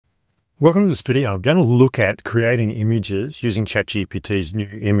Welcome to this video. I'm going to look at creating images using ChatGPT's new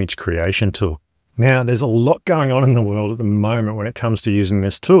image creation tool. Now, there's a lot going on in the world at the moment when it comes to using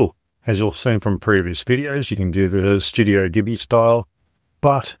this tool. As you've seen from previous videos, you can do the Studio Ghibli style,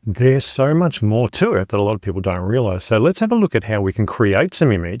 but there's so much more to it that a lot of people don't realize. So let's have a look at how we can create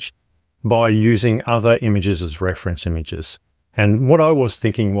some image by using other images as reference images. And what I was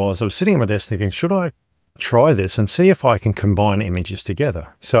thinking was, I was sitting at my desk thinking, should I try this and see if I can combine images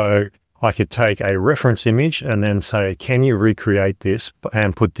together? So I could take a reference image and then say, can you recreate this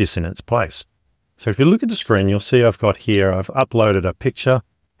and put this in its place? So if you look at the screen, you'll see I've got here, I've uploaded a picture,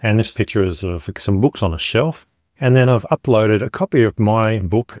 and this picture is of some books on a shelf. And then I've uploaded a copy of my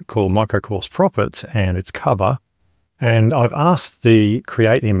book called Micro Course Profits and its cover. And I've asked the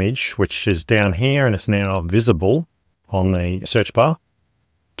create image, which is down here and it's now visible on the search bar,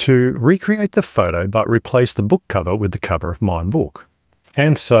 to recreate the photo, but replace the book cover with the cover of my book.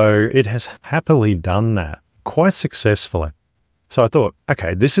 And so it has happily done that quite successfully. So I thought,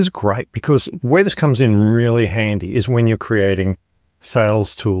 okay, this is great, because where this comes in really handy is when you're creating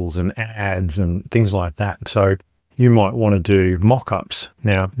sales tools and ads and things like that. So you might want to do mock-ups.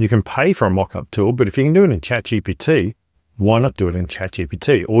 Now, you can pay for a mock-up tool, but if you can do it in Chat GPT, why not do it in Chat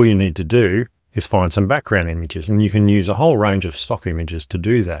GPT? All you need to do is find some background images, and you can use a whole range of stock images to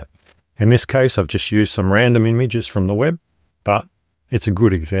do that. In this case, I've just used some random images from the web, but it's a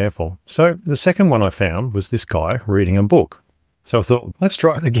good example. So the second one I found was this guy reading a book. So I thought, let's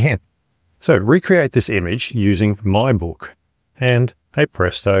try it again. So recreate this image using my book. And hey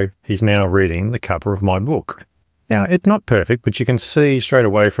presto, he's now reading the cover of my book. Now, it's not perfect, but you can see straight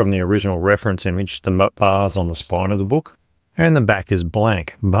away from the original reference image, the bars on the spine of the book, and the back is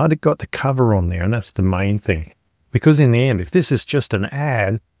blank, but it got the cover on there, and that's the main thing. Because in the end, if this is just an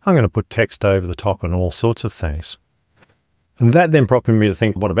ad, I'm going to put text over the top and all sorts of things. And that then prompted me to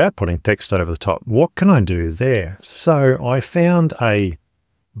think, what about putting text over the top? What can I do there? So I found a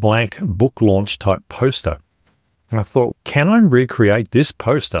blank book launch type poster. And I thought, can I recreate this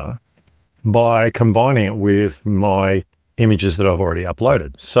poster by combining it with my images that I've already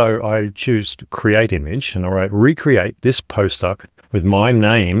uploaded? So I choose to create image and I write recreate this poster with my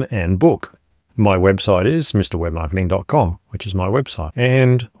name and book. My website is mrwebmarketing.com, which is my website.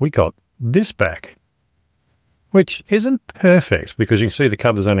 And we got this back, which isn't perfect because you can see the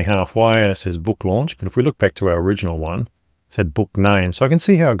cover's only halfway and it says book launch. But if we look back to our original one, it said book name. So I can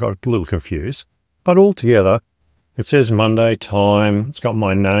see how I got a little confused. But altogether, it says Monday time, it's got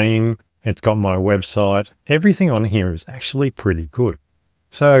my name, it's got my website. Everything on here is actually pretty good.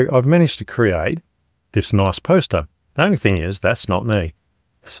 So I've managed to create this nice poster. The only thing is, that's not me.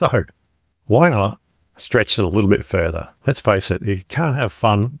 So why not stretch it a little bit further? Let's face it, you can't have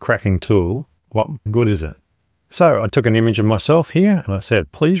fun cracking tool. What good is it? So I took an image of myself here and I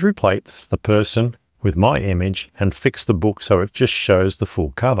said, please replace the person with my image and fix the book so it just shows the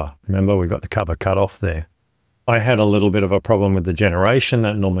full cover. Remember, we got the cover cut off there. I had a little bit of a problem with the generation.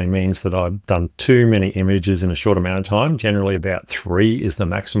 That normally means that I've done too many images in a short amount of time. Generally about 3 is the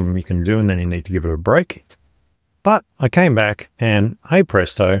maximum you can do, and then you need to give it a break. But I came back and hey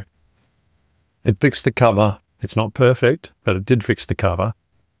presto, it fixed the cover. It's not perfect, but it did fix the cover.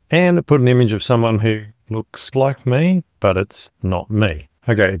 And it put an image of someone who looks like me, but it's not me.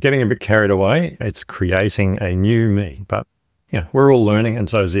 Okay, getting a bit carried away. It's creating a new me, but yeah, we're all learning, and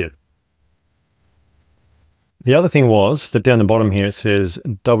so is it. The other thing was that down the bottom here, it says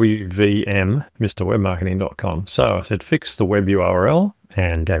WVM, mrwebmarketing.com. So I said, fix the web URL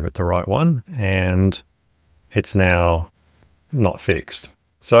and gave it the right one. And it's now not fixed.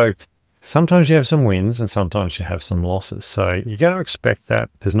 So sometimes you have some wins and sometimes you have some losses. So you got to expect that.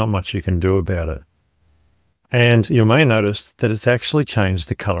 There's not much you can do about it. And you may notice that it's actually changed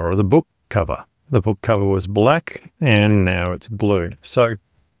the color of the book cover. The book cover was black and now it's blue. So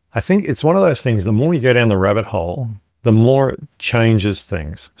I think it's one of those things, the more you go down the rabbit hole, the more it changes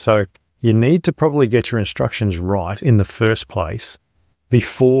things. So you need to probably get your instructions right in the first place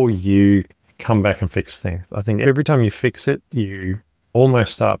before you come back and fix things. I think every time you fix it, you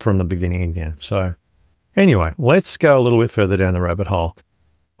almost start from the beginning again. So anyway, let's go a little bit further down the rabbit hole.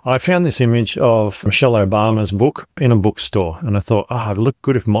 I found this image of Michelle Obama's book in a bookstore, and I thought, it'd look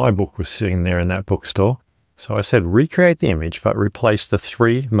good if my book was sitting there in that bookstore. So I said, recreate the image, but replace the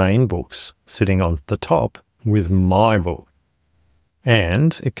 3 main books sitting on the top with my book.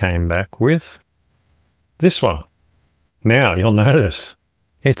 And it came back with this one. Now you'll notice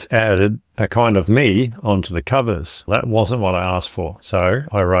it's added a kind of me onto the covers. That wasn't what I asked for. So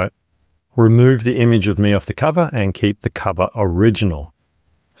I wrote, remove the image of me off the cover and keep the cover original.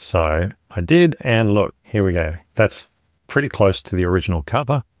 So I did, and look, here we go. That's pretty close to the original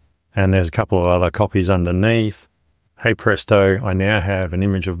cover. and there's a couple of other copies underneath. Hey presto, I now have an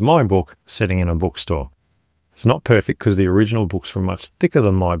image of my book sitting in a bookstore. It's not perfect because the original books were much thicker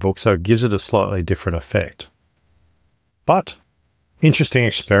than my book, so it gives it a slightly different effect. But interesting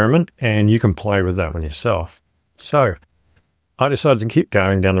experiment, and you can play with that one yourself. So I decided to keep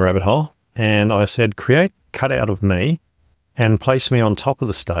going down the rabbit hole, and I said, create cutout of me and place me on top of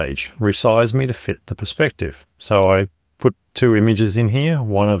the stage, resize me to fit the perspective. So I put two images in here,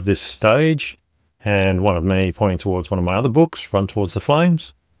 one of this stage and one of me pointing towards one of my other books, Run Towards the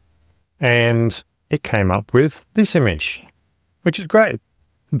Flames. And it came up with this image, which is great.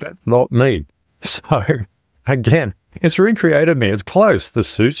 That's not me. So again, it's recreated me. It's close. The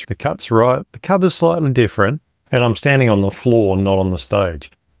suits, the cut's right, the cover's slightly different, and I'm standing on the floor, not on the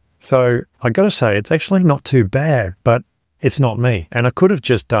stage. So I got to say, it's actually not too bad, but it's not me. And I could have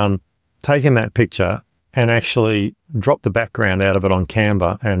just taken that picture and actually dropped the background out of it on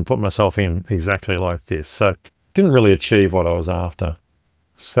Canva and put myself in exactly like this. So didn't really achieve what I was after.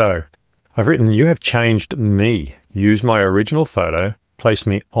 So I've written, you have changed me. Use my original photo, place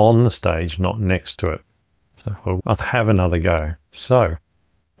me on the stage, not next to it. So I'll have another go. So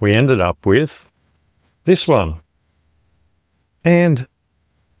we ended up with this one. And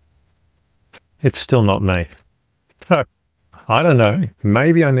it's still not me. So I don't know.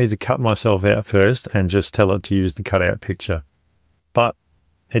 Maybe I need to cut myself out first and just tell it to use the cutout picture. But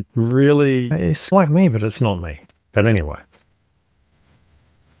it really, it's like me, but it's not me. But anyway.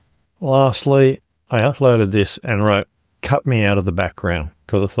 Lastly, I uploaded this and wrote, cut me out of the background,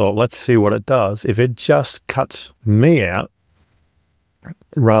 because I thought, let's see what it does if it just cuts me out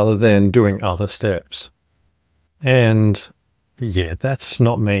rather than doing other steps. And yeah, that's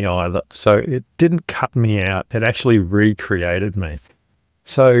not me either. So it didn't cut me out. It actually recreated me.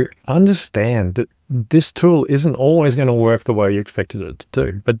 So understand that this tool isn't always going to work the way you expected it to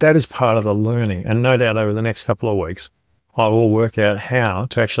do, but that is part of the learning. And no doubt over the next couple of weeks, I will work out how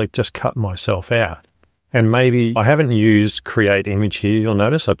to actually just cut myself out. And maybe I haven't used create image here. You'll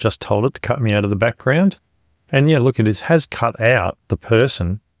notice I've just told it to cut me out of the background. And yeah, look, it has cut out the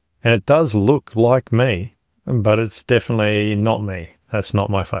person and it does look like me, but it's definitely not me. That's not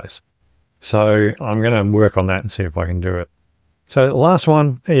my face. So I'm going to work on that and see if I can do it. So the last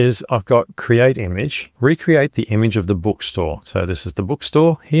one is I've got create image, recreate the image of the bookstore. So this is the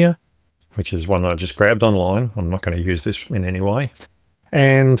bookstore here, which is one I just grabbed online. I'm not going to use this in any way.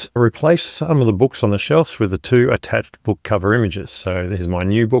 And replace some of the books on the shelves with the two attached book cover images. So this is my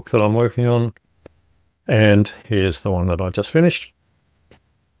new book that I'm working on. And here's the one that I just finished.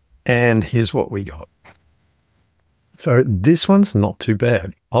 And here's what we got. So this one's not too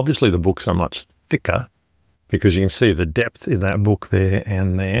bad. Obviously the books are much thicker because you can see the depth in that book there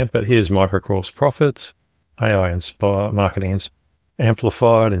and there. But here's microcourse profits, AI inspired, marketing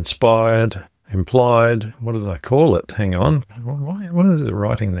amplified, inspired, implied. What did I call it? Hang on. What is it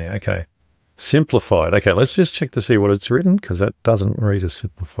writing there? Okay. Simplified. Okay, let's just check to see what it's written because that doesn't read as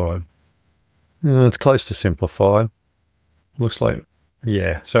simplified. It's close to simplified. Looks like,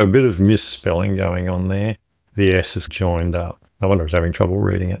 yeah. So a bit of misspelling going on there. The S is joined up. I wonder if it's having trouble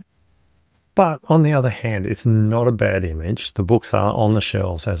reading it. But on the other hand, it's not a bad image. The books are on the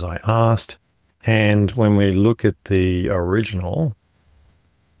shelves as I asked. And when we look at the original,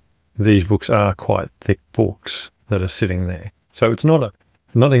 these books are quite thick books that are sitting there. So it's not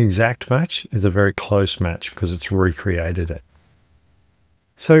an exact match, it's a very close match because it's recreated it.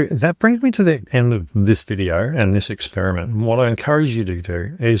 So that brings me to the end of this video and this experiment. And what I encourage you to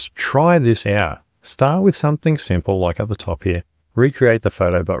do is try this out. Start with something simple like at the top here, recreate the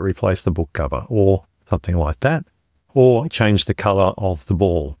photo but replace the book cover or something like that, or change the color of the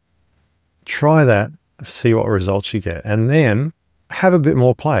ball. Try that, see what results you get, and then have a bit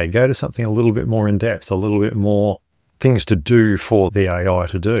more play. Go to something a little bit more in depth, a little bit more things to do for the AI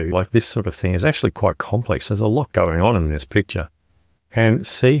to do. Like this sort of thing is actually quite complex. There's a lot going on in this picture. And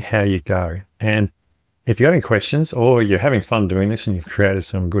see how you go. And if you have any questions or you're having fun doing this and you've created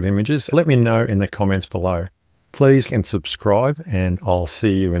some good images, let me know in the comments below. Please and subscribe and I'll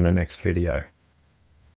see you in the next video.